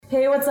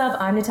Hey, what's up?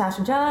 I'm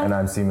Natasha John. And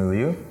I'm Simu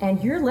Liu. And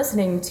you're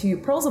listening to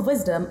Pearls of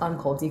Wisdom on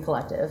Cold Tea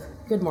Collective.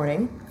 Good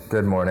morning.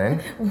 Good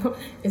morning.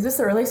 Is this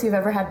the earliest you've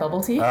ever had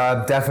bubble tea?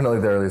 Definitely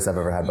the earliest I've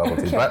ever had bubble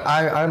tea. Okay. But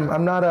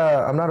I'm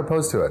not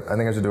opposed to it. I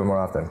think I should do it more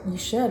often. You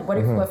should.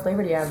 What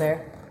flavor do you have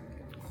there?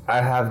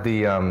 I have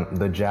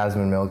the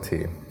jasmine milk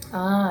tea.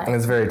 And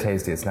it's very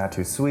tasty. It's not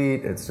too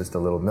sweet. It's just a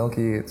little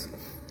milky. It's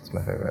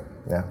my favorite.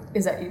 Yeah.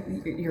 Is that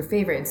your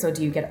favorite? So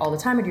do you get it all the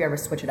time, or do you ever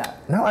switch it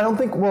up? No, I don't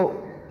think.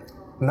 Well,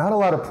 not a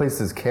lot of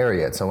places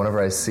carry it, so whenever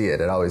I see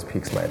it, it always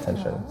piques my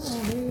attention.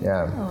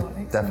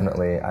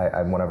 Definitely.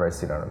 Whenever I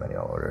see it on a menu,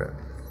 I'll order it.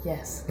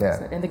 Yes. Yeah.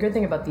 Excellent. And the good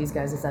thing about these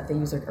guys is that they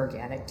use like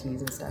organic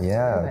teas and stuff.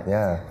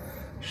 Yeah.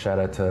 Shout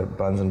out to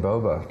Buns and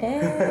Boba.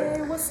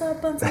 Hey, what's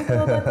up, Buns and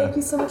Boba? Thank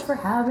you so much for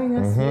having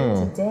us here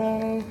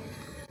today.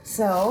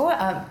 So,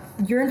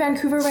 you're in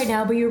Vancouver right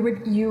now, but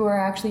you are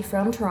actually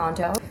from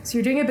Toronto. So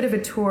you're doing a bit of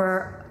a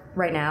tour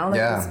right now.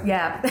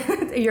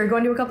 You're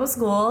going to a couple of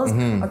schools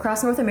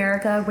across North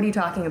America. What are you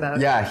talking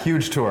about? Yeah,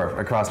 huge tour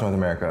across North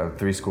America,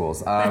 3 schools.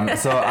 So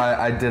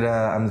I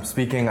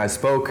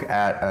spoke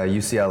at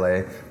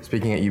UCLA,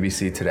 speaking at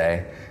UBC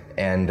today,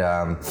 and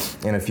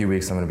in a few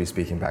weeks I'm going to be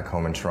speaking back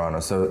home in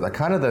Toronto. So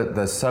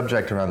the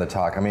subject around the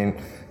talk, I mean,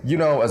 you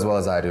know as well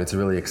as I do, it's a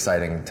really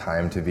exciting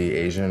time to be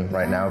Asian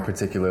right now,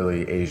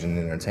 particularly Asian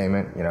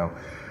entertainment, you know.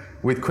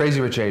 With Crazy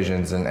Rich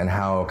Asians and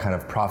how kind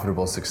of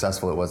profitable,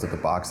 successful it was at the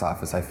box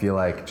office, I feel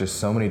like just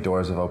so many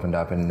doors have opened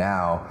up, and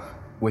now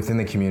within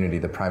the community,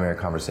 the primary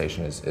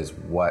conversation is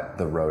what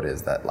the road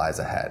is that lies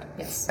ahead.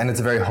 Yes. And it's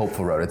a very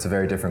hopeful road. It's a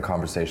very different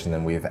conversation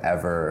than we've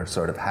ever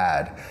sort of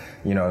had.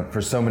 You know,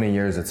 for so many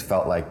years, it's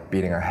felt like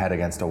beating our head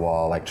against a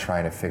wall, like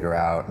trying to figure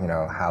out, you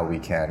know, how we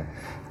can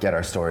get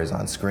our stories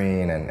on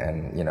screen,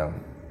 and you know,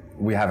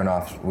 we haven't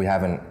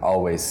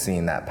always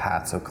seen that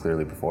path so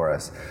clearly before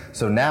us.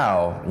 So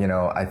now, you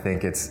know, I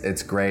think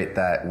it's great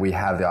that we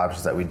have the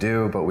options that we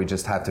do, but we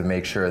just have to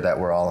make sure that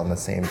we're all on the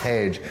same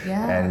page.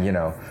 Yeah. And, you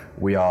know,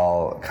 we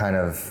all kind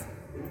of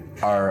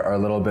are a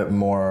little bit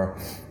more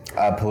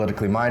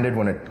politically minded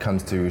when it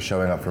comes to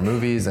showing up for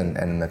movies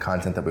and the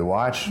content that we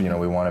watch. You know,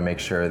 we want to make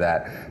sure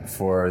that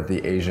for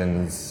the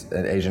Asians,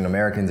 Asian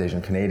Americans,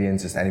 Asian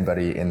Canadians, just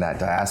anybody in that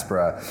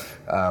diaspora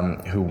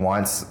who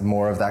wants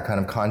more of that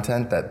kind of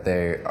content, that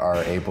they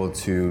are able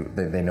to,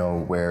 they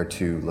know where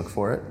to look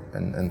for it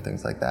and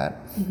things like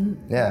that.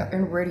 Mm-hmm. Yeah.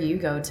 And where do you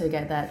go to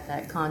get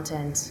that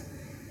content?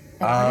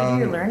 And how do you do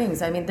your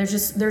learnings? I mean,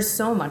 there's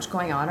so much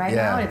going on right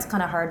now. It's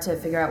kind of hard to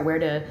figure out where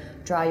to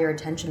draw your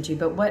attention to.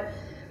 But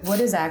what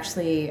has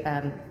actually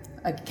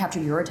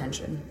captured your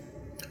attention?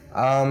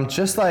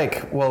 Just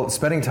like, well,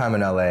 spending time in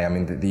LA, I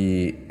mean,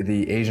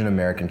 the Asian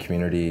American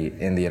community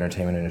in the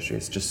entertainment industry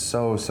is just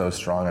so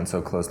strong and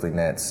so closely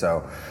knit.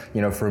 So,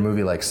 you know, for a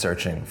movie like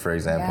Searching, for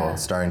example,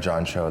 starring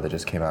John Cho that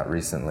just came out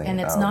recently.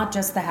 And it's not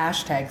just the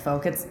hashtag,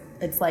 folk.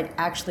 It's like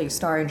actually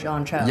starring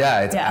John Cho.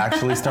 Yeah, it's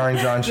actually starring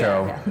John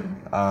Cho.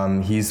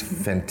 He's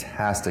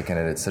fantastic in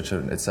it.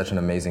 It's such an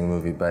amazing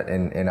movie. But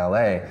in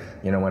LA,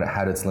 you know, when it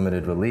had its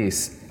limited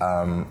release,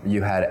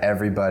 you had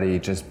everybody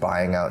just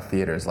buying out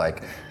theaters.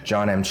 Like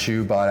John M.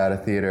 Chu bought out a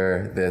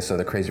theater. So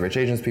the Crazy Rich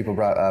Asians people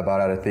bought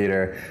out a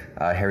theater.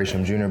 Harry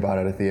Shum Jr. bought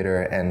out a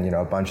theater, and you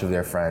know, a bunch of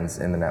their friends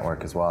in the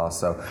network as well.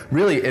 So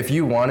really, if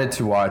you wanted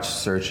to watch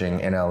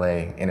Searching in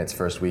LA in its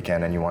first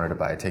weekend and you wanted to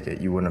buy a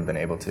ticket, you wouldn't have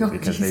been able to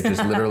because they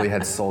just literally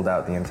had sold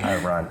out the entire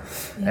run.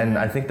 And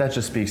I think that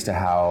just speaks to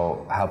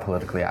how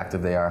politically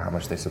active they are, how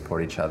much they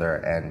support each other.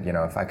 And you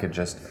know, if I could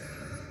just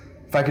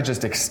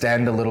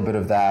extend a little bit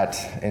of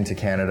that into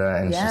Canada,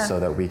 and just so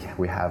that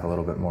we have a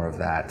little bit more of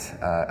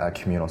that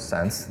communal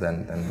sense,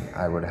 then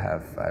I would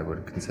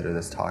consider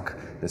this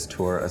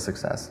tour a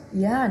success.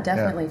 Yeah,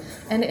 definitely.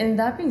 Yeah. And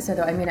that being said,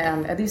 though, I mean,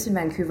 at least in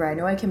Vancouver, I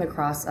know I came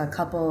across a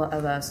couple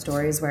of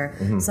stories where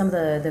some of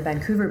the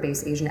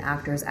Vancouver-based Asian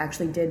actors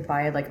actually did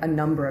buy like a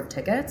number of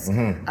tickets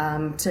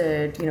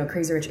to, you know,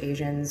 Crazy Rich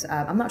Asians.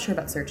 I'm not sure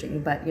about Searching,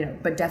 but you know,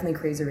 but definitely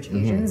Crazy Rich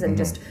Asians, and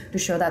just to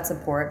show that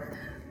support.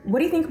 What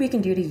do you think we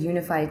can do to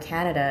unify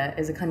Canada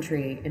as a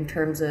country in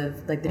terms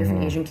of like the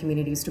different Asian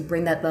communities to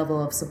bring that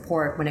level of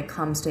support when it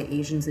comes to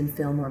Asians in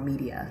film or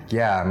media?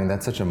 Yeah, I mean,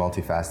 that's such a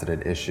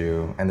multifaceted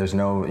issue, and there's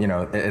no, you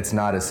know, it's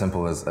not as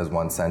simple as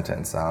one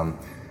sentence. I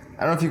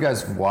don't know if you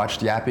guys watched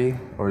Yappie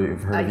or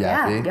you've heard of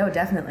Yappie. Yeah,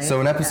 definitely.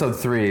 So in episode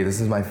 3,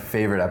 this is my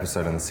favorite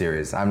episode in the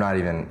series. I'm not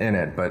even in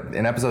it, but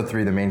in episode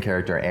 3, the main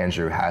character,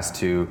 Andrew, has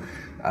to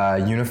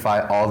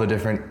unify all the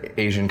different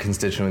Asian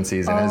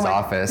constituencies in his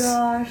office.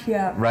 Gosh,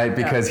 yeah. Right,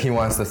 because he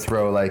wants to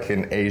throw like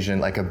an Asian,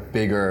 like a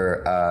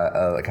bigger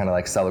kind of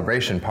like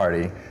celebration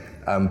party.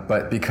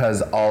 But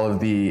because all of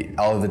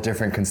the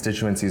different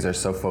constituencies are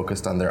so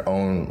focused on their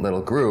own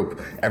little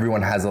group,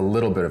 everyone has a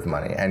little bit of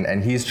money,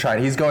 and he's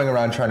going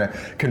around trying to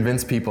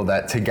convince people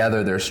that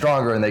together they're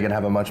stronger and they can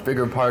have a much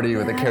bigger party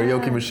with a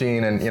karaoke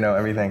machine and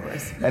everything.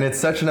 And it's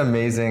such an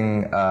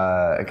amazing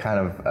kind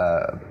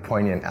of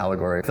poignant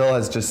allegory. Phil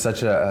has just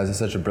such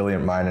a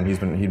brilliant mind, and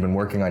he'd been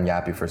working on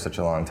Yappy for such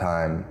a long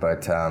time.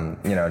 But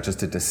just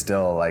to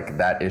distill like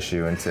that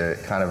issue into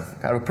kind of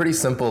a pretty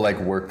simple like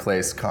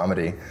workplace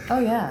comedy. Oh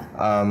yeah.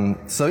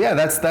 So yeah,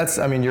 that's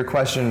I mean, your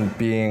question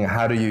being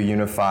how do you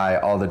unify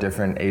all the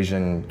different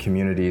Asian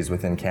communities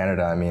within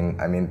Canada? I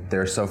mean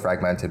they're so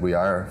fragmented. We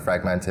are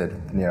fragmented,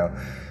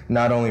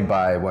 not only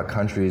by what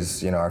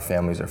countries our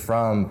families are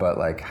from, but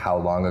like how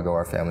long ago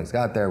our families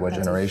got there, what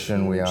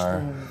generation we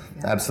are. Yeah.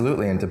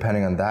 Absolutely, and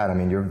depending on that, I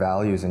mean, your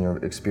values and your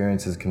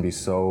experiences can be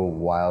so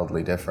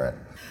wildly different.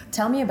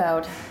 Tell me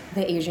about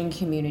the Asian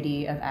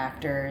community of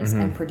actors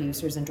and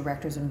producers and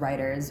directors and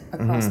writers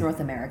across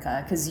North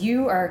America, because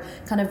you're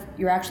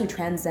actually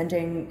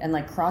transcending and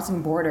like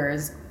crossing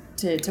borders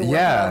to work with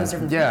all these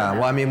different people.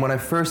 Well, I mean, when I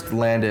first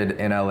landed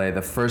in LA,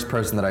 the first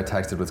person that I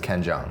texted was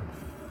Ken Jeong.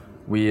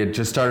 We had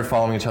just started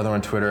following each other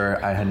on Twitter.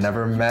 I had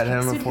never met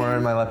him before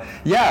in my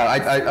life. Yeah,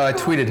 I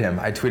tweeted him.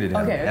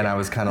 Okay. And I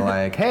was kind of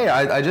like, hey,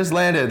 I just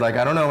landed. Like,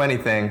 I don't know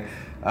anything.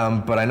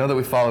 But I know that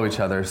we follow each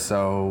other,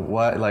 so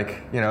what,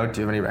 like, do you have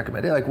any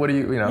recommendation? Like, what do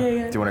you, do you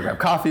want to grab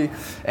coffee?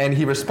 And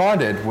he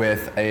responded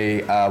with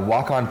a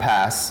walk-on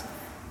pass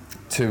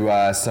to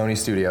Sony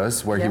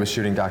Studios, where he was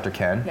shooting Dr.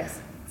 Ken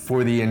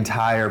for the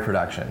entire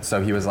production.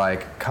 So he was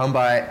like, come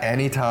by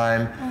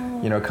anytime,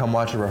 come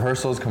watch our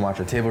rehearsals, come watch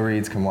our table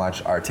reads, come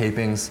watch our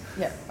tapings.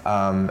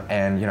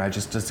 And,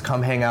 just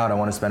come hang out. I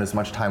want to spend as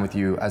much time with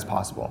you as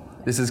possible.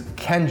 This is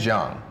Ken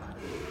Jeong,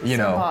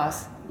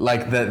 boss.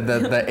 Like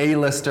the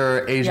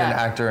A-lister Asian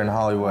actor in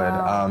Hollywood.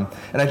 Wow.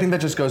 And I think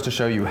that just goes to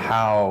show you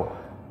how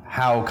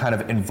kind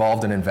of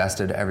involved and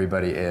invested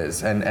everybody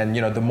is. And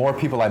the more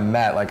people I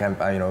met, like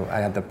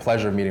I had the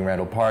pleasure of meeting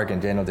Randall Park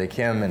and Daniel Dae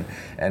Kim and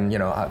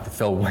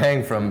Phil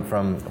Wang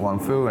from Wong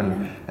Fu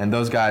and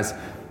those guys.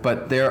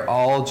 But they're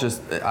all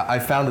just, I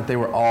found that they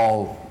were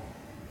all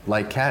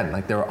like Ken,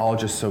 like they were all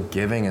just so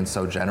giving and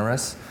so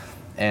generous.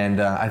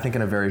 And I think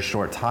in a very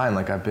short time,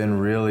 like I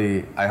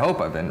hope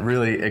I've been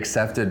really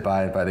accepted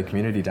by the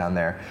community down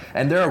there.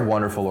 And there are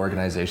wonderful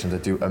organizations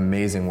that do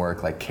amazing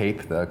work, like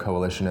CAPE, the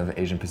Coalition of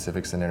Asian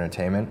Pacifics in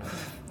Entertainment.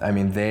 I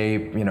mean,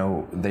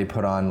 they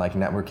put on like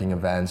networking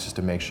events just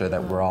to make sure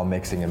that we're all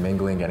mixing and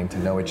mingling, getting to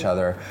know each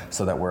other,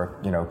 so that we're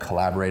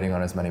collaborating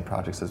on as many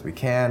projects as we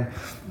can.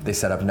 They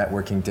set up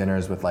networking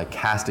dinners with like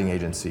casting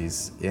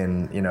agencies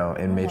in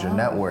major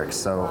networks.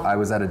 So I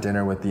was at a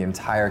dinner with the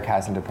entire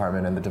casting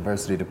department and the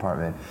diversity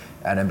department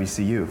at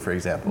NBCU, for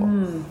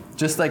example.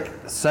 Just like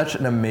such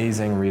an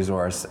amazing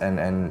resource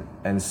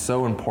and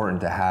so important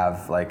to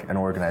have like an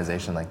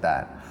organization like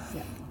that.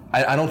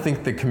 I don't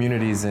think the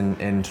communities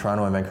in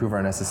Toronto and Vancouver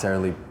are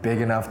necessarily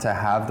big enough to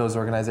have those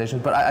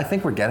organizations, but I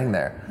think we're getting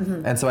there.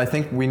 And so I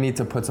think we need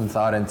to put some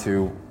thought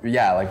into,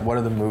 like what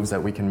are the moves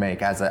that we can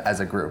make as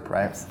a group,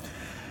 right?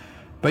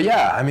 But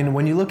yeah, I mean,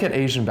 when you look at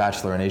Asian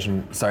Bachelorette and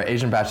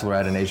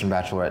Asian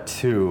Bachelorette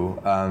 2,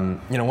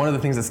 one of the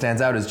things that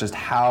stands out is just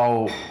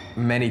how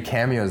many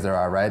cameos there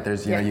are, right?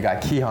 There's, you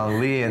got Ki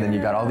Hong Lee, and then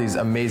you got all these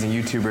amazing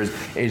YouTubers,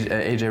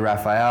 AJ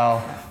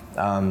Raphael.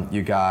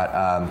 You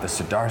got the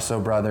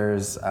Sudarso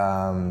brothers.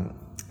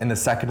 In the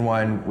second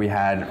one, we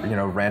had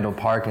Randall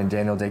Park and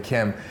Daniel Dae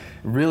Kim.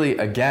 Really,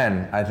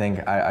 again, I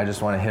think I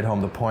just want to hit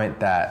home the point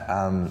that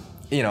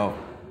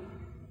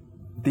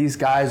these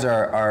guys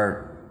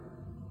are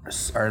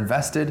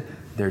invested.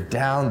 They're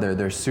down.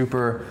 They're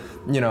super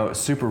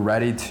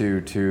ready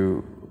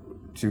to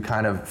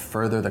kind of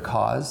further the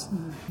cause.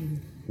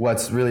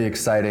 What's really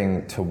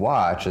exciting to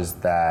watch is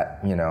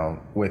that,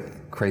 with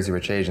Crazy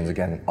Rich Asians,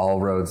 again, all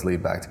roads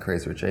lead back to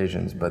Crazy Rich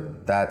Asians,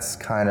 but that's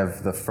kind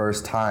of the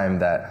first time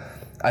that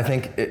I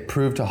think it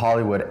proved to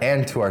Hollywood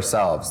and to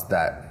ourselves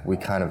that we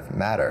kind of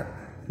matter.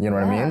 You know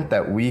what I mean?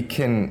 That we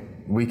can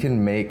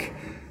make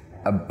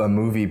a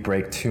movie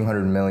break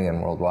 200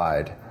 million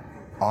worldwide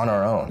on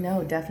our own.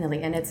 No,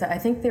 definitely. And I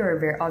think they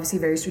were obviously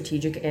very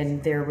strategic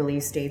in their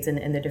release dates and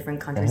in the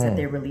different countries that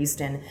they released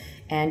in.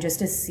 And just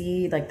to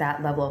see like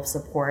that level of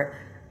support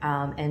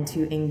and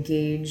to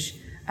engage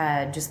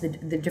just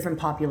the different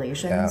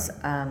populations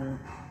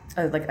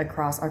like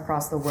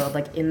across the world,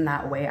 like in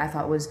that way, I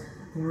thought was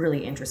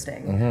really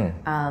interesting.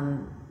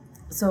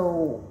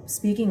 So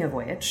speaking of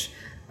which,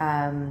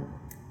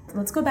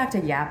 let's go back to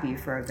Yappy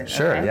for a bit.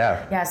 Sure, okay?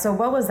 Yeah, so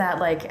what was that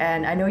like?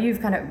 And I know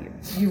you've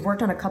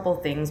worked on a couple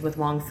things with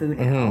Wong Fu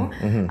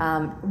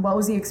now. What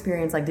was the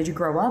experience like? Did you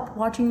grow up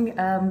watching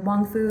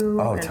Wong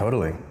Fu? Oh,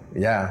 totally.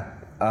 Yeah.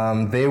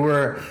 They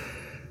were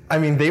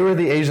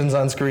the Asians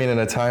on screen at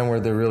a time where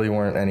there really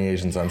weren't any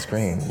Asians on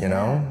screen,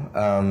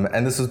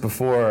 and this was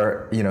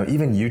before,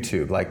 even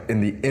YouTube. Like in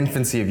the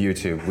infancy of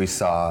YouTube, we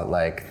saw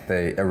like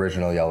the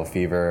original Yellow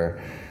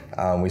Fever.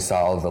 We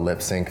saw all of the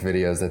lip sync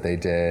videos that they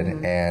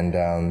did,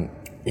 and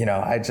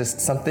I just,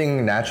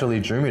 something naturally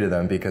drew me to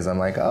them because I'm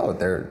like, oh,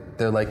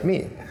 they're like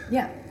me.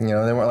 Yeah.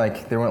 They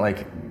weren't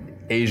like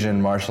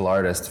Asian martial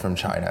artists from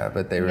China,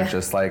 but they were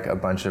just like a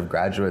bunch of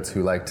graduates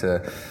who like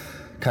to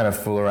kind of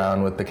fool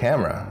around with the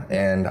camera,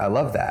 and I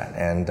love that.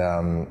 And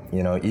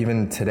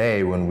even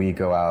today when we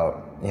go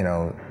out,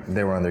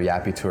 they were on their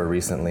Yappy tour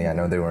recently. I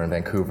know they were in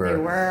Vancouver.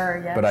 They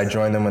were, yes. But I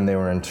joined them when they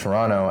were in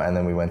Toronto, and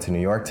then we went to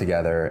New York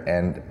together.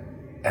 And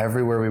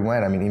everywhere we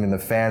went, I mean, even the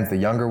fans, the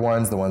younger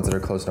ones, the ones that are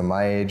close to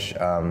my age,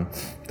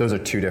 those are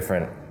two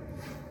different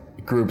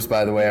groups,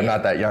 by the way. I'm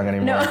not that young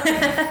anymore.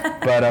 No.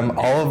 But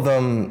all of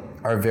them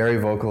are very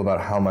vocal about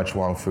how much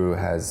Wong Fu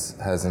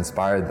has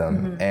inspired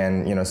them. Mm-hmm.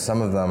 And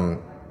some of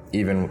them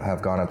even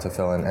have gone up to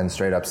Phil and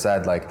straight up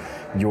said, like,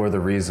 you're the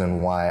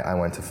reason why I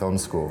went to film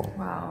school.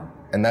 Wow.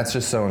 And that's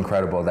just so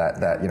incredible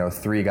that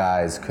three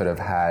guys could have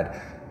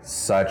had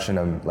such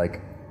a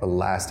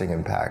lasting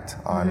impact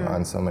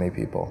on so many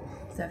people.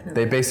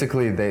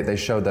 Definitely. They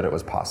showed that it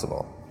was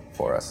possible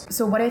for us.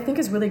 So what I think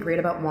is really great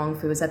about Wong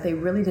Fu is that they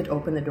really did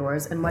open the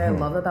doors, and what I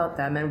love about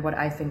them, and what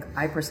I think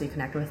I personally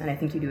connect with, and I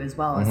think you do as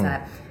well, is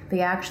that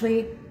they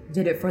actually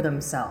did it for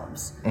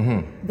themselves.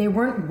 They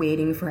weren't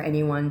waiting for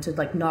anyone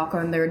to knock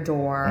on their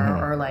door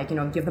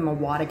or give them a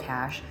wad of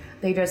cash.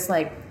 They just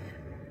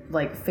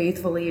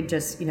faithfully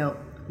just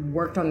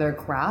worked on their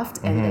craft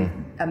and they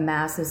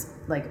amassed this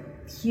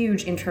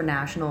huge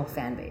international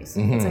fan base.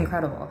 It's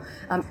incredible.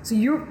 So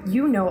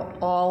you know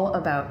all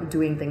about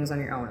doing things on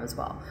your own as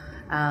well.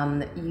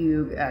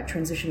 You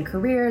transitioned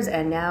careers,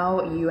 and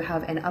now you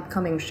have an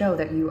upcoming show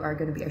that you are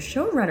going to be a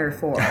showrunner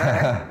for.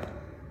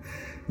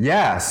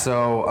 Yeah,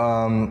 so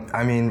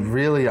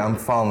really, I'm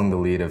following the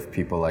lead of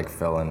people like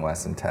Phil and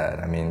Wes and Ted.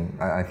 I mean,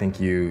 I think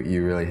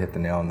you really hit the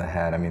nail on the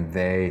head. I mean,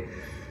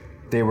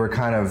 they were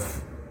kind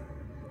of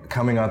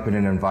coming up in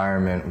an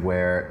environment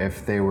where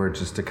if they were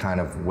just to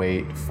kind of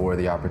wait for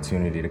the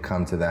opportunity to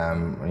come to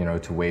them,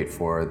 to wait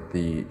for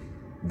the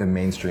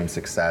mainstream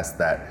success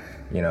that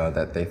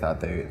that they thought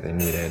they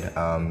needed,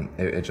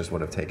 it just would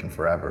have taken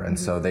forever. And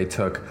so they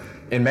took,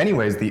 in many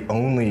ways, the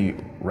only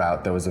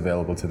route that was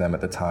available to them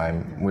at the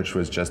time, which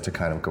was just to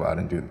kind of go out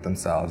and do it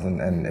themselves.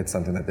 And it's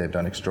something that they've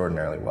done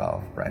extraordinarily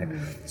well, right?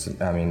 So,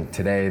 I mean,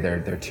 today they're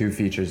 2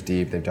 features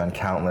deep. They've done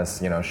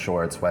countless,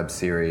 shorts, web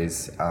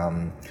series,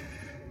 and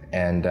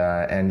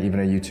even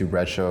a YouTube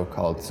Red show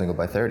called Single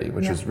by 30,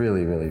 which was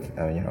really, really,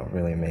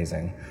 really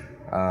amazing.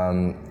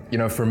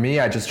 For me,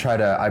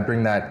 I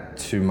bring that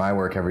to my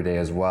work every day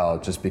as well,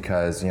 just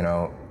because,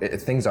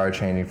 things are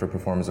changing for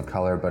performers of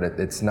color, but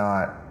it's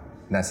not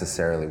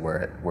necessarily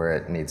where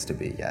it needs to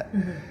be yet.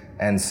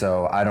 And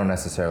so I don't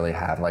necessarily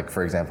have,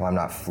 for example, I'm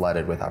not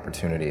flooded with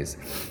opportunities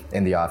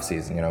in the off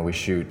season. We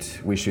shoot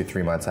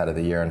 3 months out of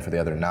the year, and for the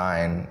other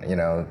 9,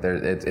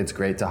 it's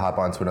great to hop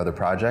onto another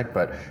project,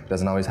 but it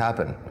doesn't always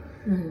happen.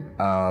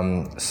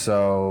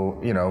 So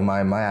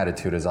my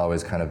attitude has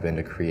always kind of been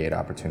to create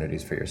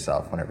opportunities for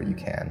yourself whenever you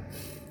can.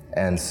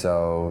 And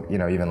so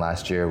even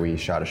last year we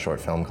shot a short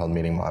film called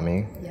Meeting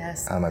Mommy.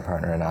 Yes. My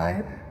partner and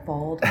I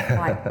bawled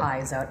my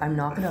eyes out. I'm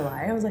not gonna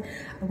lie. I was like,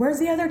 where's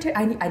the other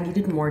I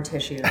needed more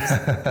tissues.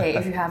 Okay,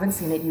 if you haven't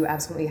seen it, you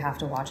absolutely have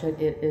to watch it.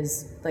 It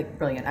is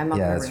brilliant. I'm not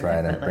gonna that's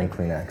right. And bring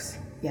Kleenex.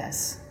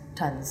 Yes.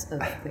 Tons of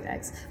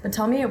Kleenex. But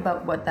tell me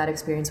about what that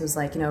experience was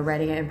like,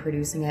 writing it and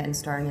producing it and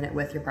starring in it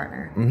with your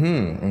partner.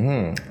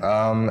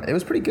 It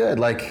was pretty good.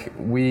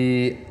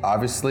 We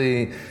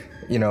obviously,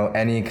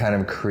 any kind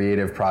of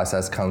creative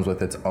process comes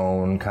with its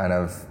own kind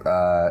of,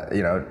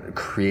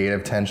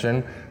 creative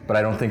tension, but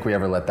I don't think we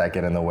ever let that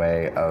get in the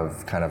way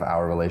of kind of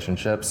our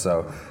relationship.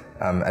 So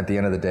at the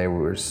end of the day, we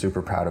were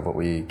super proud of what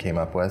we came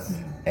up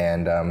with.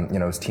 And,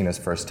 it was Tina's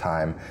first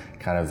time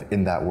kind of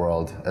in that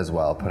world as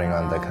well, putting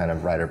on the kind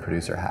of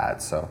writer-producer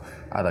hat. So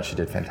I thought she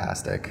did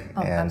fantastic.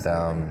 Oh, and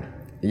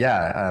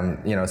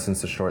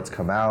since the shorts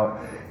come out,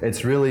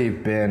 it's really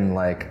been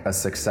a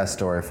success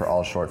story for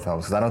all short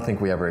films, because I don't think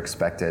we ever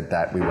expected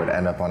that we would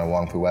end up on a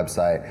Wong Fu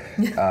website,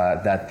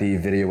 that the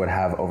video would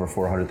have over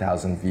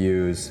 400,000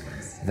 views,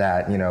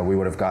 that we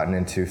would have gotten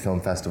into film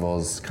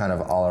festivals kind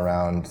of all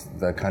around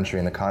the country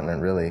and the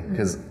continent, really.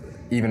 Because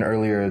even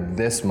earlier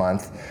this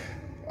month,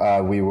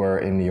 we were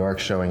in New York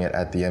showing it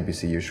at the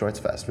NBCU Shorts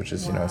Fest, which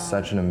is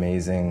such an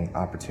amazing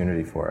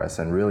opportunity for us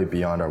and really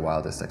beyond our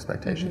wildest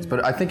expectations.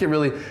 But I think it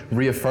really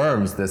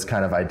reaffirms this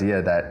kind of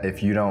idea that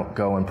if you don't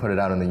go and put it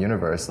out in the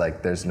universe,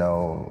 it's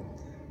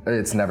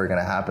never going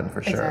to happen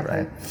for sure,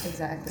 right?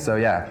 Exactly. So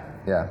yeah.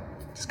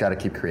 Just got to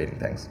keep creating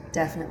things.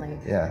 Definitely.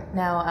 Yeah.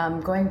 Now,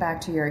 going back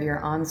to your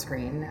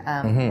on-screen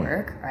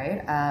work,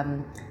 right?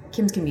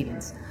 Kim's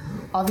Convenience.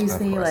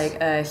 Obviously,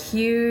 a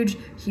huge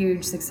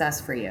success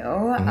for you.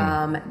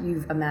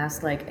 You've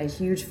amassed a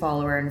huge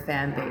follower and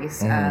fan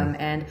base.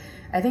 And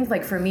I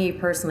think for me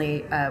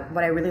personally,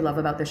 what I really love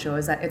about the show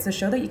is that it's a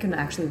show that you can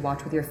actually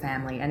watch with your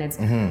family, and it's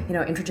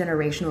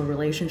intergenerational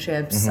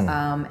relationships.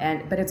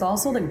 But it's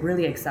also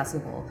really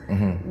accessible.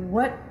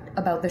 What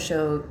about the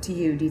show to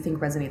you do you think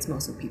resonates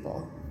most with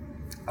people?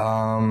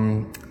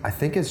 I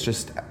think it's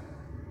just,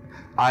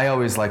 I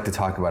always like to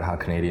talk about how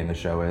Canadian the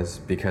show is,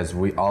 because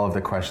all of the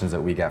questions that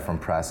we get from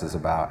press is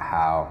about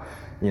how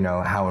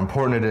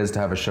important it is to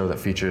have a show that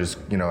features,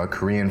 a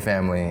Korean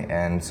family.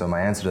 And so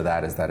my answer to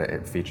that is that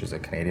it features a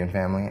Canadian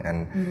family.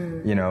 And,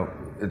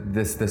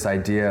 this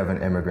idea of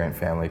an immigrant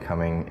family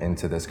coming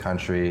into this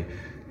country,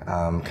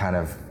 kind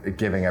of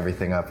giving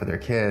everything up for their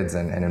kids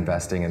and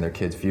investing in their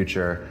kids'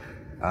 future,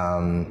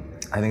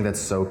 I think that's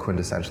so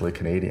quintessentially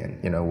Canadian.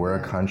 We're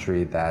a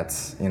country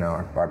that's,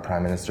 our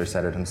Prime Minister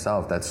said it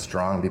himself, that's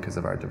strong because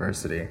of our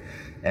diversity.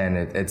 And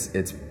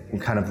it's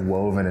kind of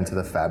woven into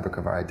the fabric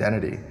of our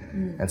identity.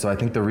 And so I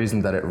think the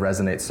reason that it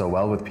resonates so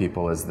well with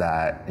people is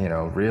that,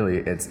 really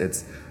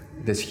it's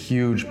this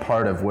huge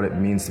part of what it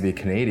means to be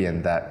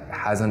Canadian that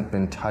hasn't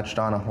been touched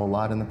on a whole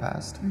lot in the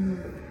past.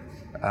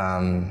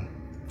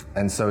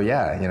 And so,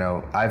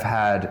 I've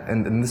had,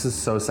 and this is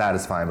so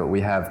satisfying, but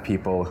we have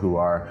people who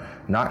are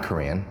not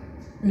Korean,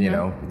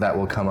 that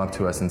will come up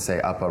to us and say,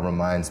 Appa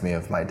reminds me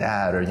of my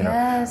dad, or,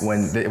 yes.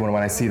 when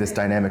I see this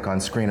dynamic on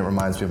screen, it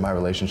reminds me of my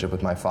relationship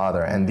with my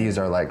father. And these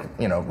are like,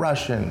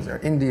 Russians or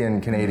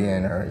Indian,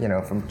 Canadian,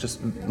 or, from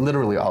just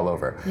literally all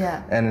over.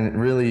 Yeah. And it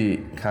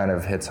really kind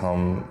of hits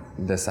home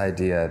this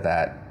idea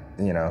that,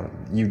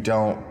 you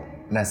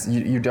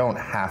don't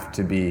have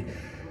to be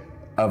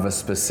of a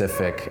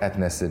specific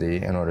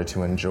ethnicity in order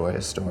to enjoy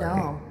a story.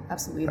 No,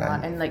 absolutely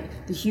not. And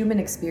like the human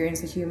experience,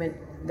 the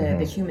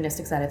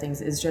humanistic side of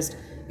things is just,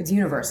 it's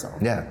universal.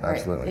 Yeah,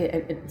 absolutely.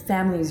 Right?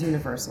 Family is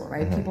universal,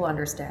 right? People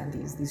understand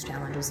these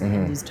challenges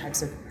and these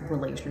types of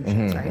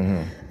relationships,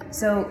 right?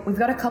 So we've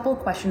got a couple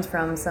questions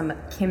from some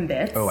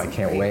Kimbits. Oh, I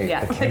can't wait.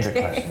 Yeah. The Kimbit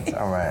questions.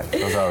 All right,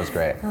 those are always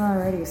great.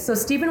 Alrighty. So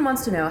Stephen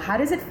wants to know, how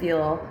does it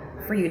feel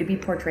for you to be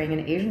portraying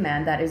an Asian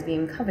man that is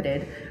being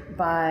coveted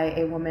by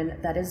a woman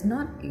that is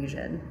not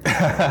Asian?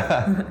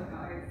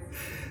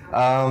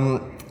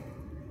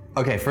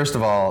 Okay, first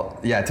of all,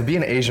 to be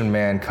an Asian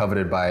man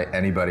coveted by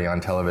anybody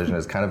on television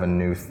is kind of a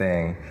new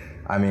thing.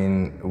 I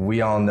mean,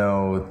 we all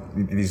know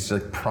these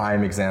like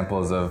prime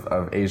examples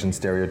of Asian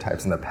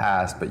stereotypes in the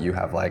past, but you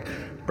have like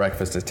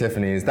Breakfast at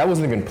Tiffany's. That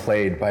wasn't even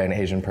played by an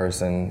Asian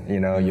person.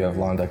 You have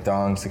Long Duck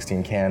Dong,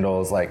 16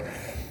 Candles, like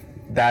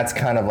that's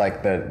kind of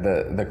like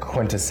the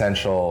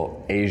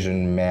quintessential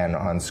Asian man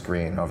on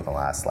screen over the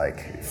last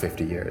like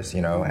 50 years,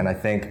 And I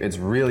think it's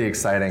really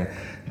exciting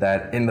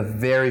that in the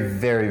very,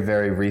 very,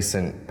 very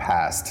recent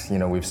past,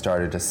 we've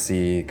started to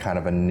see kind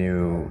of a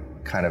new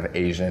kind of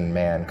Asian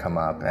man come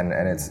up, and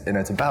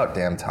it's about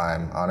damn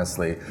time,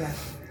 honestly. Yeah.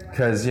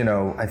 Because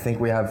I think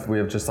we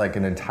have just like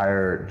an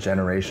entire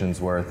generation's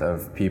worth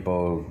of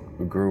people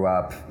who grew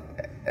up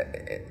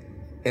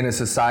in a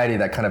society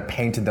that kind of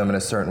painted them in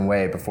a certain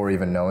way before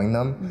even knowing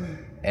them.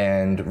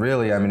 And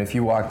really, I mean, if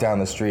you walk down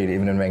the street,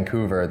 even in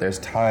Vancouver, there's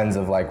tons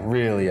of like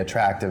really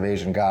attractive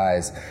Asian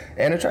guys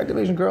and attractive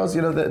Asian girls,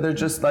 they're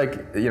just like,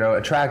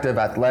 attractive,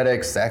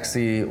 athletic,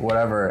 sexy,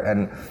 whatever.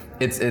 And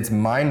it's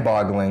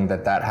mind-boggling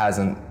that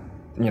hasn't,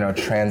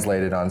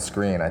 translated on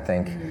screen. I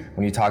think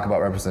when you talk about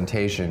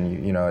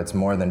representation, it's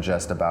more than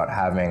just about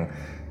having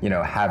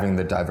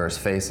the diverse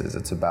faces.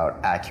 It's about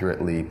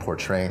accurately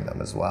portraying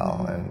them as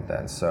well.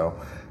 And so,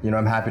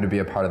 I'm happy to be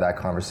a part of that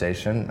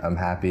conversation. I'm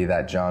happy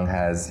that Jung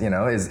has,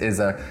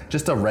 is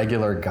just a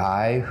regular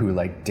guy who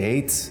like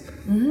dates,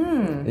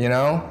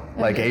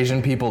 like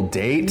Asian people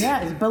date.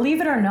 Yeah,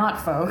 believe it or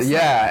not, folks.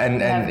 Yeah,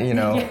 and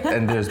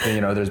and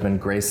there's been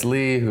Grace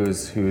Lee,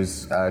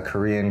 who's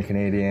Korean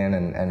Canadian,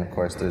 and of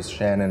course there's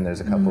Shannon.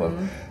 There's a couple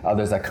of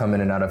others that come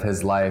in and out of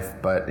his life,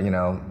 but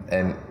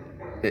and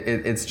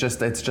it's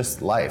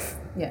just life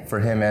for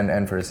him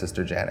and for his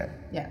sister Janet.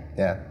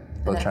 Yeah,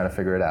 both trying to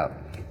figure it out.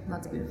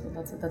 That's beautiful.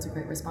 That's a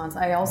great response.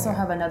 I also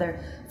have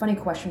another funny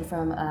question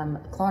from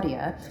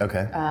Claudia.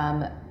 Okay.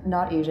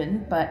 Not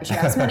Asian, but she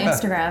asked me on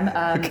Instagram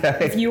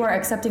if you are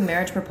accepting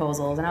marriage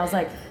proposals, and I was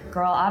like,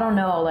 girl, I don't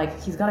know. Like,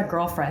 he's got a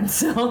girlfriend,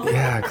 so.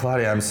 Yeah,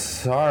 Claudia, I'm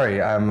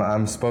sorry.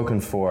 I'm spoken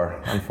for,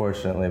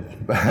 unfortunately.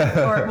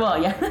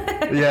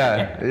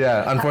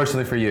 Yeah.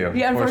 Unfortunately for you.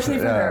 Yeah, unfortunately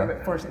for her,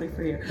 but fortunately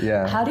for you.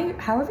 Yeah.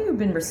 How have you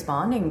been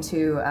responding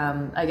to,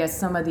 I guess,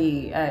 some of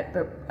the,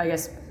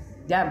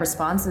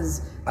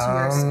 responses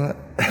to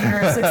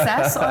your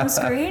success on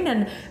screen?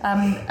 And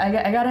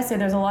I gotta say,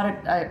 there's a lot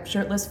of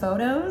shirtless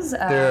photos.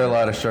 There are a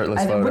lot of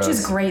shirtless photos. Which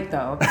is great,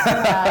 though.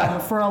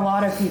 For a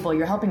lot of people,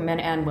 you're helping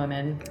men and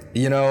women.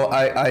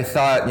 I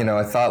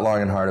thought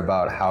long and hard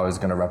about how I was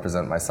going to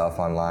represent myself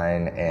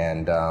online,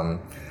 and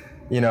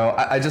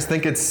I just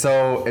think it's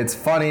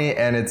funny,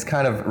 and it's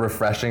kind of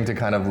refreshing to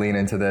kind of lean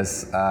into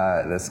this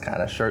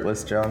kind of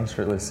shirtless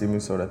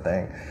Simu sort of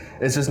thing.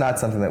 It's just not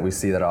something that we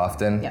see that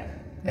often. Yeah.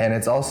 And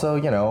it's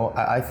also,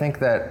 I think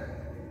that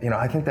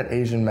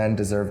Asian men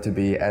deserve to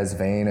be as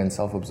vain and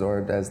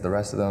self-absorbed as the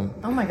rest of them.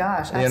 Oh my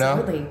gosh,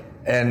 absolutely.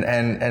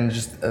 And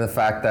just the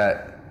fact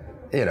that,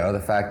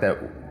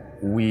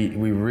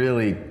 we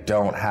really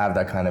don't have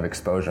that kind of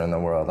exposure in the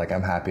world. Like,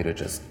 I'm happy to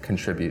just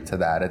contribute to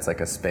that. It's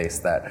like a space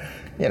that,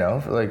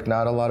 like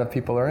not a lot of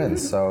people are in.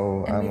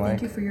 So and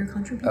thank you for your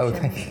contribution. Oh,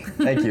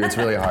 thank you. It's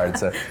really hard.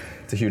 It's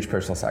a huge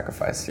personal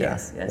sacrifice. Yeah.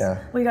 Yes.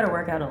 Yeah. Well, you got to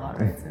work out a lot,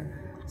 right? So.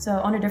 So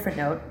on a different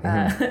note,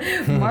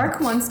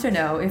 Mark wants to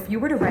know, if you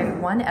were to write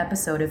one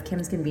episode of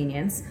Kim's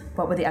Convenience,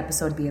 what would the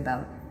episode be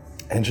about?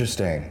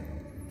 Interesting.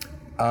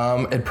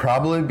 It'd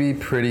probably be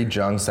pretty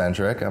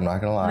Jung-centric, I'm not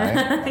gonna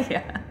lie.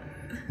 Yeah.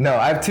 No,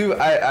 I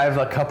have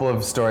a couple of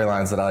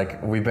storylines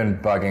that we've been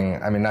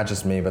bugging, I mean, not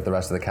just me, but the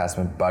rest of the cast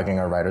have been bugging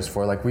our writers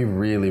for. Like, we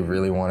really,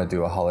 really want to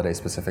do a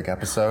holiday-specific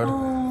episode.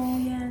 Oh,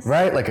 yes.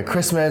 Right? Like a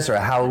Christmas or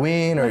a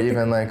Halloween or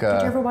even like a...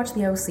 Did you ever watch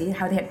The OC?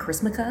 How they had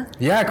Chrismica?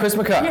 Yeah,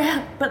 Chrismica.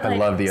 Yeah, but I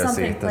love The OC.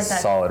 something That's like a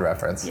that. solid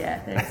reference. Yeah.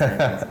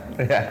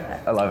 Yeah,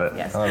 I love it.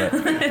 Yes. I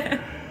love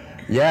it.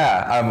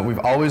 Yeah, we've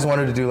always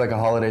wanted to do like a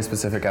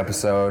holiday-specific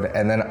episode,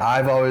 and then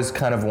I've always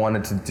kind of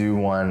wanted to do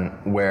one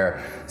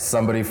where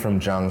somebody from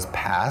Jung's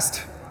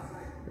past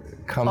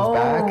comes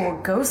back. Oh,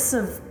 Ghosts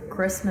of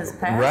Christmas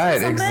Past.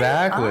 Right,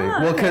 exactly.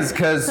 Well, okay.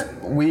 because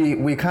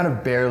we kind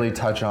of barely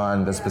touch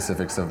on the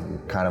specifics of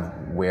kind of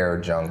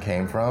where Jung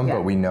came from, Yeah.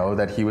 but we know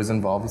that he was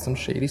involved with some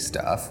shady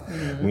stuff.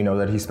 Mm-hmm. We know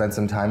that he spent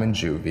some time in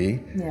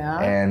juvie. Yeah.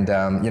 And,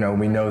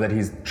 we know that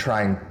he's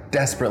trying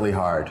desperately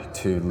hard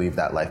to leave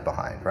that life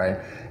behind, right?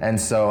 And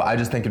so I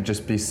just think it'd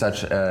just be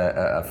such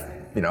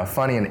a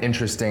funny and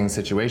interesting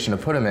situation to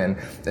put him in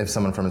if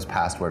someone from his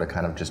past were to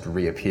kind of just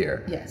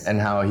reappear. Yes. And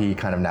how he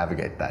kind of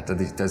navigate that.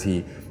 Does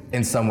he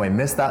in some way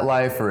miss that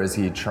life, or is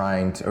he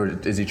trying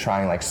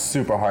like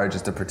super hard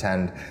just to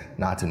pretend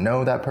not to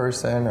know that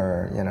person,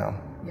 or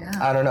Yeah.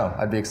 I don't know.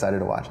 I'd be excited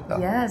to watch it though.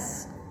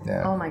 Yes.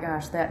 Yeah. Oh my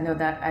gosh,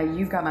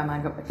 you've got my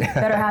mind going.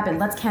 Better happen.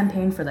 Let's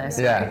campaign for this.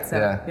 Yeah, Right? So,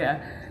 yeah.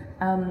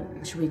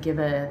 Should we give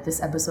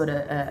this episode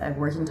a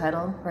working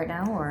title right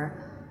now, or?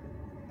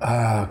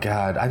 Oh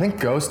God, I think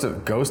Ghost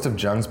of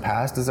Jung's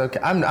Past is okay.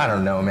 I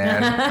don't know,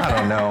 man. I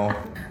don't know.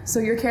 So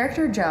your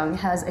character Jung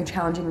has a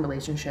challenging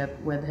relationship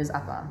with his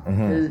appa,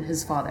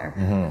 his father.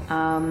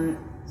 Mm-hmm.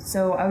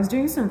 So I was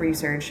doing some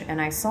research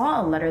and I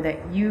saw a letter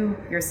that you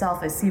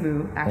yourself as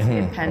Simu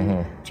actually had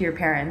penned to your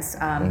parents.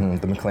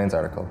 The McLean's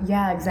article.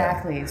 Yeah,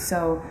 exactly. Yeah.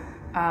 So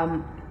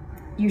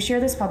you share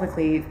this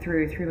publicly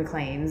through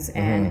McLean's,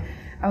 and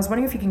I was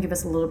wondering if you can give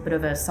us a little bit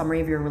of a summary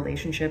of your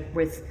relationship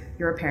with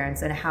your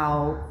parents and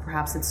how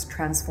perhaps it's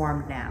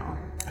transformed now.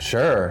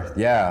 Sure.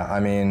 Yeah. I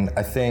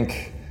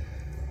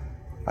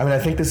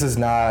think this is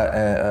not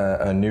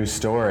a new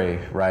story,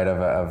 right?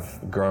 Of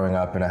growing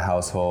up in a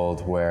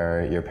household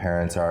where your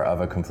parents are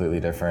of a completely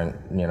different,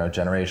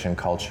 generation,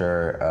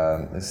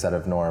 culture, set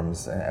of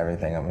norms, and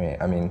everything.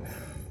 I mean,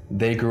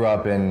 they grew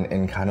up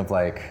in kind of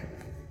like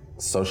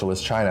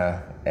socialist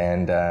China,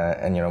 and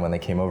when they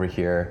came over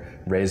here,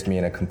 raised me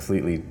in a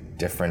completely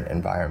different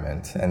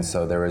environment, and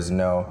so there was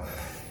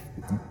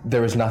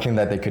nothing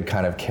that they could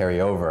kind of carry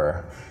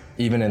over.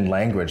 Even in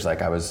language,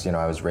 like I was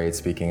raised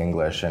speaking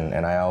English,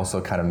 and I also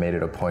kind of made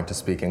it a point to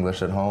speak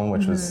English at home,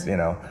 which was,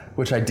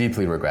 which I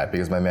deeply regret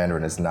because my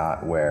Mandarin is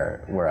not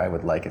where I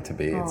would like it to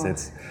be. Oh.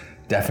 It's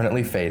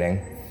definitely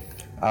fading.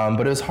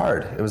 But it was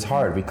hard. It was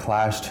hard. We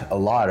clashed a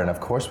lot, and of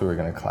course we were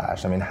going to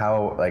clash. I mean,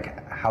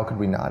 how could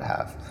we not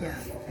have?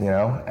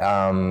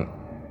 Yeah.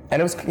 And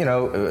it was,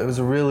 it was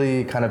a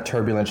really kind of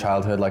turbulent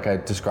childhood, like I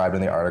described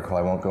in the article.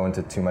 I won't go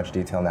into too much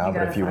detail now,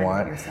 but if you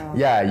want,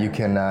 you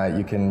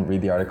can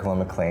read the article on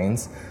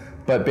McLean's.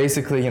 But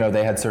basically,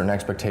 they had certain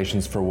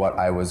expectations for what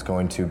I was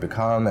going to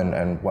become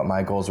and what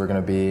my goals were going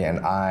to be,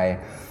 and I,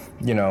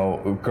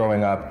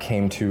 growing up,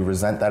 came to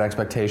resent that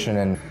expectation.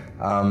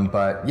 And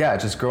but yeah,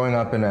 just growing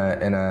up in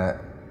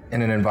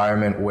an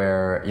environment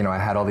where I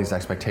had all these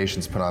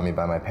expectations put on me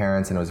by my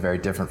parents, and it was very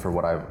different from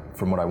what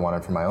I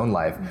wanted for my own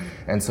life.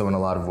 And so in a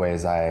lot of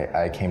ways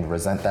I came to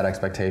resent that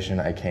expectation.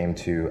 I came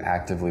to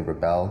actively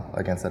rebel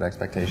against that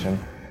expectation,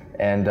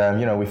 and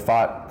we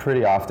fought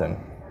pretty often.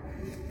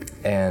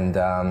 And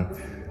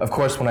of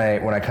course when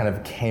I kind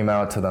of came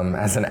out to them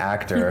as an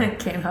actor,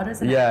 came out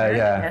as an actor.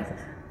 Yeah. Yes.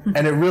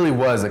 And it really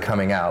was a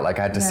coming out. Like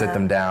I had to sit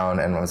them down,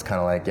 and I was kind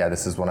of like, yeah,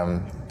 this is what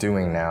I'm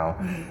doing now.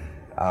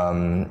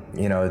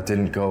 It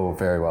didn't go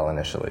very well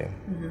initially.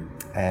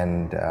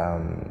 And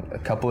a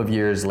couple of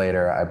years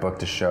later, I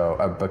booked a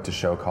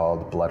show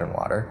called Blood and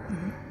Water,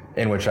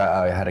 in which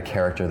I had a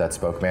character that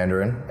spoke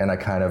Mandarin, and I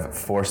kind of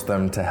forced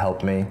them to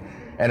help me.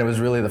 And it was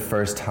really the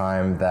first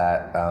time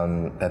that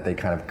they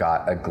kind of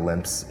got a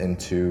glimpse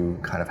into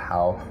kind of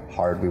how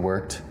hard we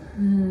worked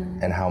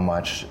and how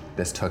much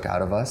this took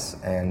out of us.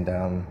 And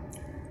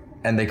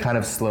they kind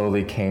of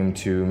slowly came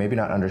to maybe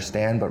not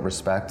understand, but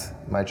respect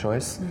my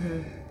choice.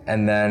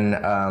 And then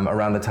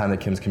around the time that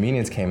Kim's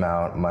Convenience came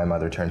out, my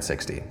mother turned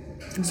 60.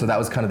 So that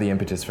was kind of the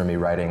impetus for me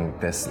writing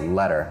this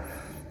letter.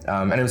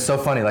 And it was so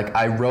funny, like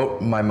I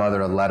wrote my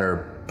mother a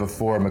letter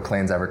before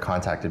McLean's ever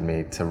contacted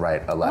me to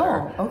write a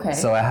letter. Oh, okay.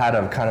 So I had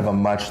a kind of a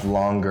much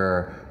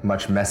longer,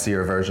 much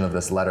messier version of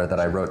this letter that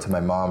I wrote to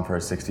my mom for her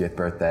 60th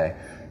birthday.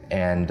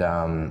 And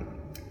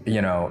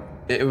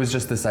it was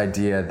just this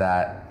idea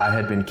that I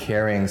had been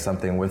carrying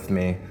something with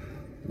me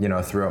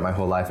throughout my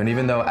whole life. And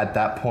even though at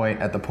the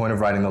point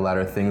of writing the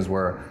letter, things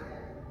were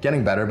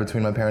getting better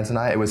between my parents and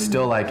I, it was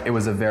still like, it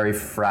was a very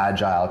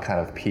fragile kind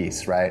of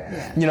piece, right?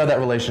 Yeah. That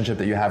relationship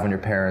that you have with your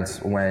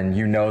parents when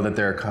that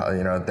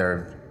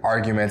they're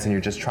arguments and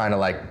you're just trying to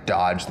like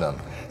dodge them.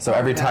 So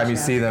every time you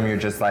see them, you're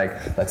just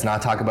like, let's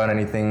not talk about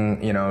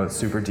anything, you know,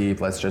 super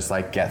deep. Let's just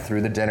like get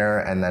through the dinner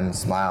and then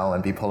smile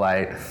and be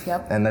polite.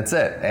 Yep. And that's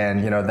it.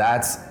 And you know,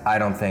 that's, I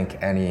don't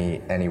think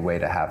any way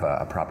to have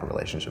a proper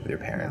relationship with your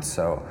parents.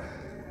 So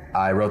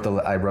I wrote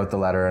the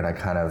letter, and I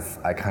kind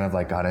of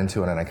like got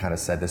into it, and I kind of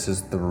said, this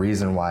is the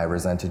reason why I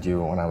resented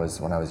you when I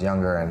was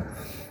younger. And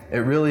it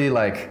really,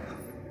 like,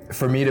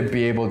 for me to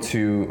be able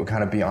to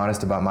kind of be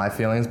honest about my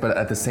feelings, but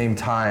at the same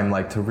time,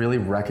 like, to really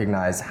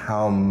recognize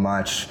how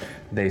much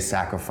they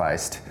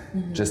sacrificed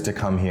just to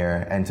come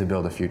here and to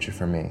build a future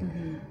for me.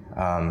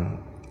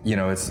 You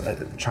know, it's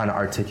trying to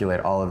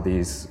articulate all of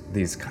these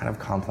kind of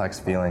complex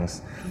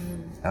feelings.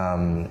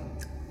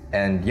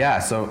 And yeah,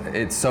 so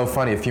it's so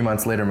funny. A few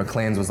months later,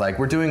 Maclean's was like,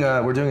 "We're doing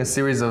a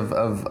series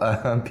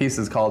of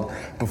pieces called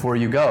Before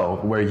You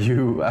Go, where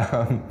you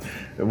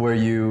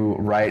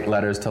write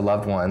letters to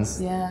loved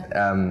ones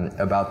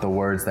about the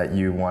words that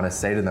you want to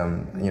say to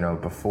them, you know,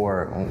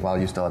 while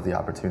you still have the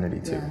opportunity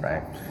to,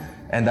 right?"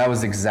 And that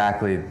was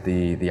exactly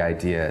the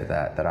idea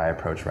that I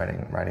approached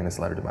writing this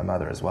letter to my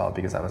mother as well,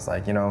 because I was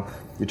like, you know,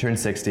 you turn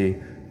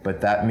 60. But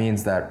that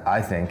means that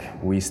I think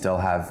we still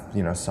have,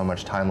 you know, so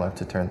much time left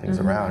to turn things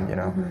around, you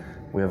know.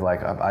 We have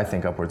like, I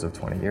think upwards of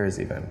 20 years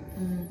even.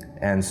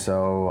 And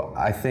so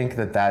I think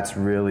that that's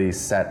really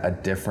set a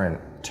different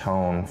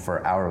tone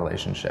for our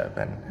relationship.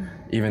 And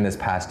even this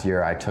past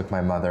year, I took my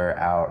mother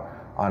out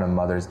on a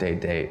Mother's Day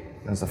date.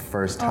 It was the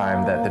first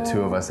time that the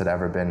two of us had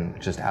ever been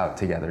just out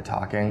together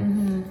talking.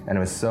 And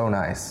it was so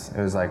nice.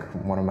 It was like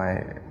one of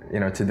my, you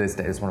know, to this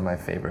day, it's one of my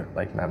favorite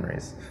like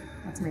memories.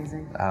 That's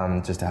amazing.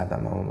 Just to have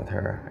that moment with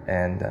her.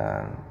 And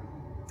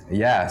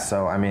yeah,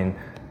 so I mean,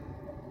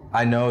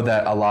 I know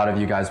that a lot of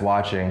you guys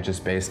watching,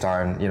 just based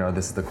on, you know,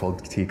 this is the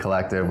Cold Tea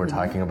Collective, we're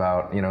talking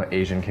about, you know,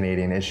 Asian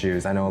Canadian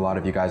issues. I know a lot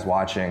of you guys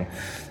watching,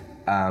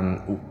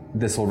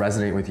 this will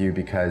resonate with you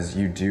because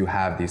you do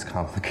have these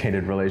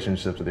complicated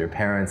relationships with your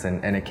parents,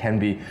 and it can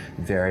be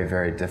very,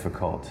 very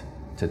difficult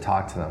to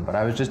talk to them. But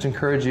I would just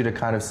encourage you to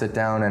kind of sit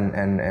down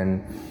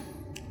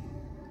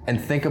and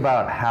think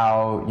about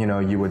how, you know,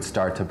 you would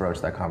start to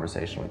broach that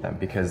conversation with them,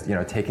 because, you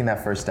know, taking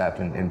that first step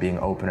in being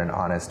open and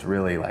honest,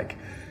 really, like,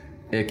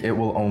 it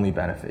will only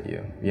benefit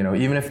you. You know,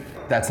 even if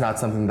that's not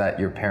something that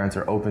your parents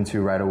are open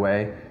to right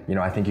away, you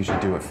know, I think you should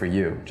do it for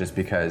you, just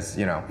because,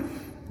 you know,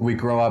 we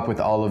grow up with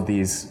all of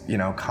these, you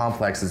know,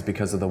 complexes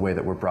because of the way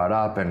that we're brought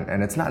up,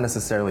 and it's not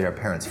necessarily our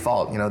parents'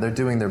 fault. You know, they're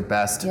doing their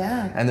best,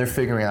 and they're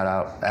figuring it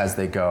out as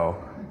they go.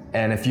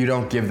 And if you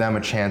don't give them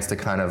a chance to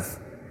kind of,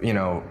 you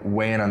know,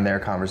 weigh in on their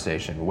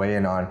conversation, weigh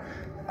in on,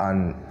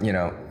 you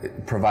know,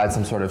 provide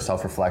some sort of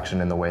self-reflection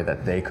in the way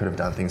that they could have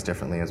done things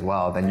differently as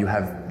well, then you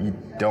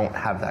don't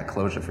have that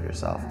closure for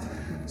yourself.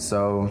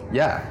 So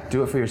yeah,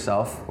 do it for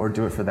yourself or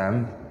do it for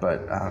them,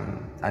 but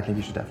I think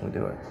you should definitely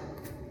do it.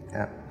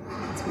 Yeah.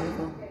 That's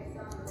beautiful.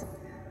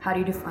 How do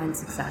you define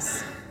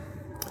success?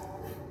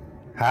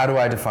 How do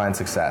I define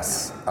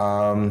success?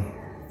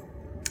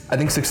 I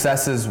think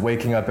success is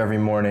waking up every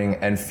morning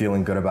and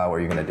feeling good about what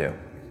you're gonna do.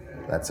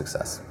 That's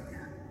success.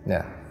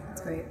 Yeah.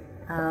 That's great.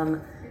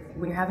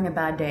 When you're having a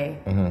bad day,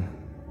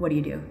 what do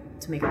you do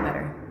to make it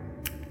better?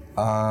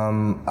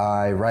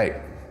 I write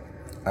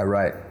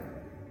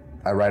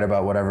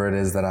about whatever it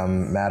is that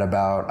I'm mad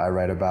about. I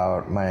write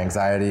about my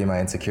anxiety, my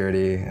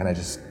insecurity, and I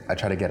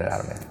try to get it out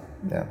of me.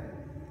 Yeah.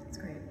 That's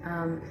great.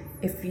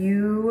 If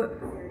you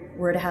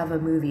were to have a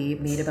movie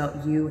made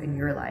about you and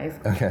your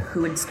life,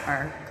 who would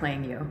star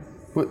playing you?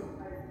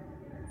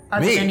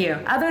 Other than you.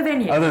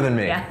 Other than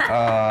me.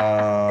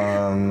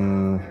 Yeah.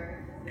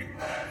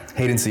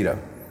 Hayden Sito.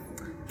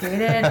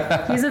 Hayden,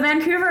 he's a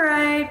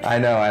Vancouverite. I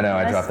know. Yes.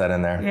 I dropped that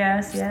in there.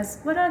 Yes.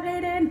 What up,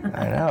 Hayden?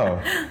 I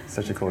know.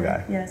 Such a cool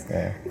guy. Yes.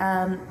 Yeah.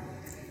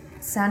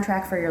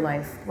 Soundtrack for your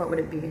life, what would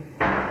it be?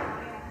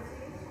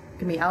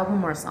 Give me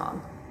album or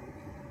song.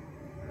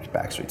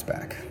 Backstreet's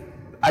Back.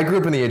 I grew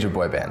up in the age of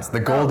boy bands, the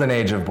golden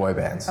age of boy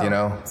bands, you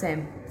know?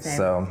 Same.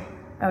 So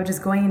I was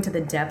just going into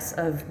the depths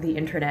of the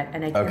internet,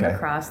 and I came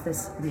across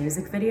this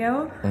music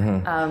video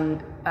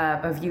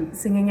of you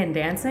singing and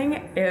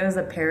dancing. It was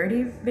a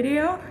parody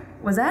video.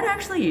 Was that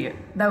actually you?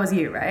 That was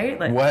you, right?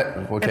 Like, what?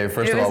 Okay,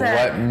 first of all,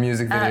 what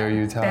music video are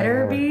you telling me?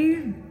 Better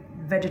Be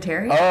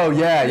Vegetarian? Oh,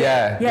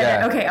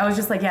 yeah. Okay, I was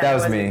just like, that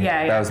was me.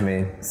 Yeah. That was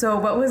me. So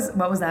what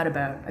was that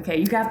about? Okay,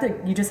 you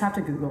just have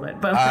to Google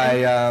it. But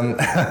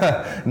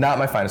not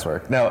my finest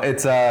work. No,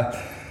 it's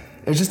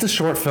just a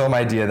short film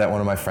idea that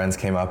one of my friends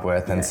came up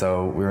with, and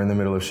so we were in the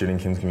middle of shooting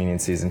Kim's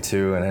Convenience season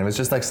 2, and it was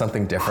just like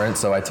something different.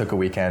 So I took a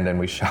weekend and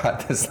we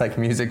shot this like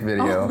music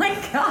video. Oh my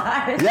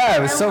gosh! Yeah,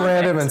 it was so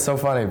random and so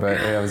funny, but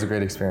yeah, it was a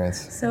great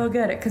experience. So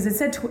good, because it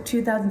said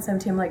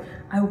 2017. I'm like,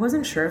 I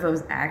wasn't sure if it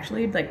was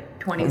actually like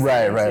 2017.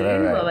 Right.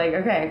 But like,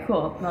 okay,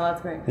 cool. No,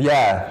 that's great.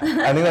 Yeah,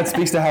 I think that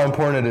speaks to how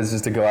important it is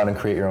just to go out and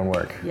create your own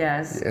work.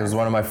 Yes. It was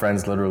one of my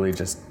friends literally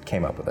just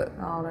came up with it.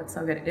 Oh, that's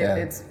so good.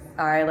 Yeah.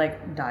 I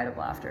like died of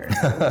laughter.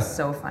 It was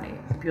so funny.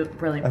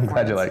 Brilliant. I'm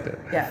glad you liked it.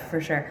 Yeah, for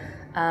sure.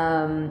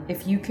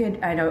 If you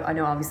could, I know.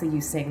 Obviously,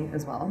 you sing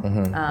as well.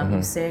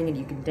 You sing and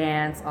you can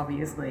dance.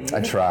 Obviously,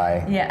 I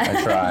try. Yeah,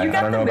 I try. You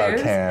got I don't know about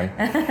moves.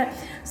 can.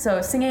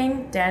 So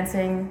singing,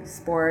 dancing,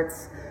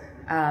 sports,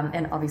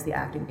 and obviously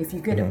acting. If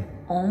you could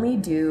only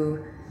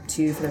do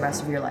 2 for the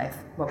rest of your life,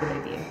 what would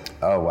they be?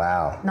 Oh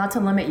wow. Not to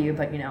limit you,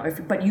 but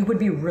but you would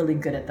be really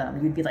good at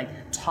them. You'd be like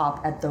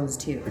top at those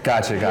 2.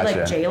 Gotcha.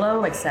 Like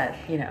J-Lo,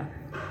 except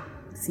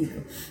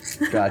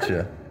Sifu.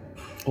 Gotcha.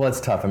 Well,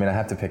 it's tough. I mean, I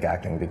have to pick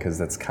acting because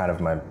that's kind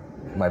of my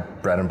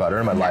bread and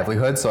butter, my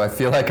livelihood. So I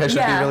feel like I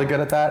should be really good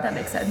at that. That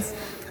makes sense.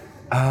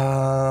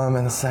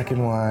 And the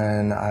second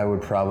one, I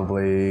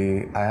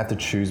have to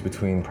choose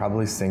between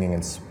probably singing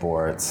and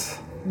sports.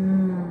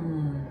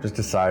 Just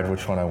decide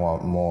which one I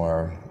want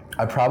more.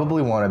 I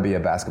probably want to be a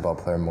basketball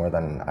player more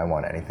than I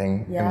want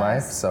anything in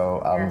life. So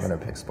I'm going to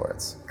pick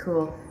sports.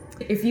 Cool.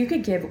 If you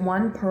could give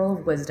one pearl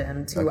of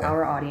wisdom to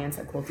our audience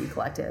at Cool Tea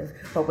Collective,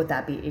 what would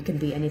that be? It could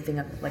be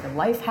anything like a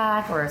life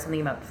hack or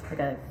something about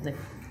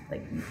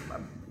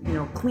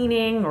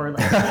cleaning or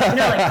like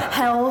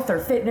health or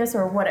fitness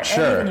or whatever.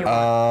 Sure. Anything you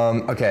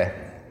want. Okay.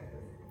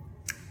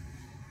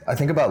 I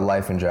think about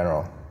life in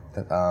general.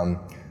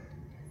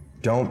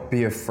 Don't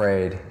be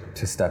afraid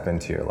to step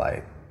into your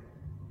light.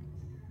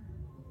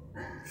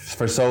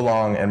 For so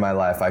long in my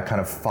life, I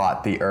kind of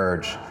fought the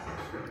urge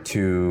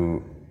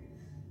to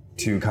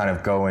kind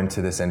of go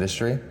into this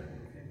industry.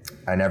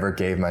 I never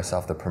gave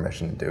myself the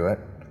permission to do it.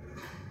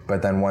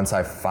 But then once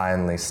I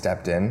finally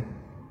stepped in,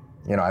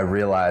 I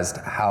realized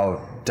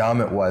how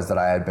dumb it was that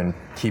I had been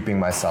keeping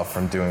myself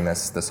from doing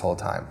this whole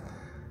time.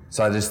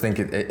 So I just think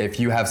if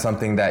you have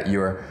something that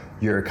you're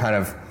kind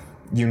of,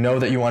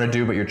 that you want to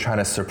do, but you're trying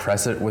to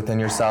suppress it within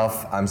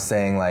yourself, I'm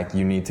saying like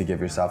you need to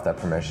give yourself that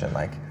permission.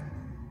 Like,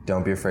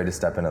 don't be afraid to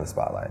step into the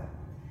spotlight.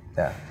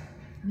 Yeah.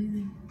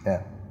 Amazing.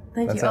 Yeah.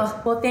 Thank you.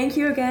 Well, thank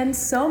you again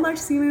so much,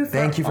 Simu,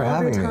 for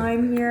all your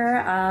time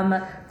here.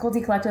 Cool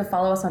Tea Collective,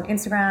 follow us on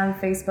Instagram,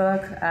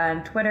 Facebook,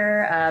 and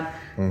Twitter,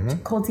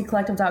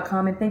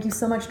 coolteacollective.com. And thank you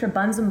so much to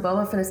Buns and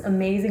Boa for this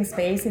amazing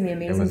space and the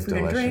amazing food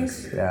and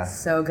drinks. Yeah.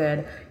 So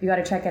good. You got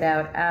to check it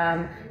out.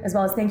 As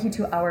well as thank you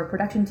to our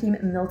production team,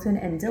 Milton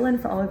and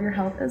Dylan, for all of your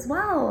help as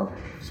well.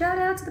 Shout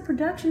out to the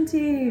production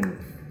team.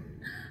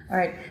 All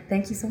right.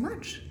 Thank you so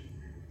much.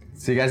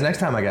 See you guys next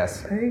time, I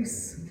guess.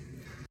 Peace.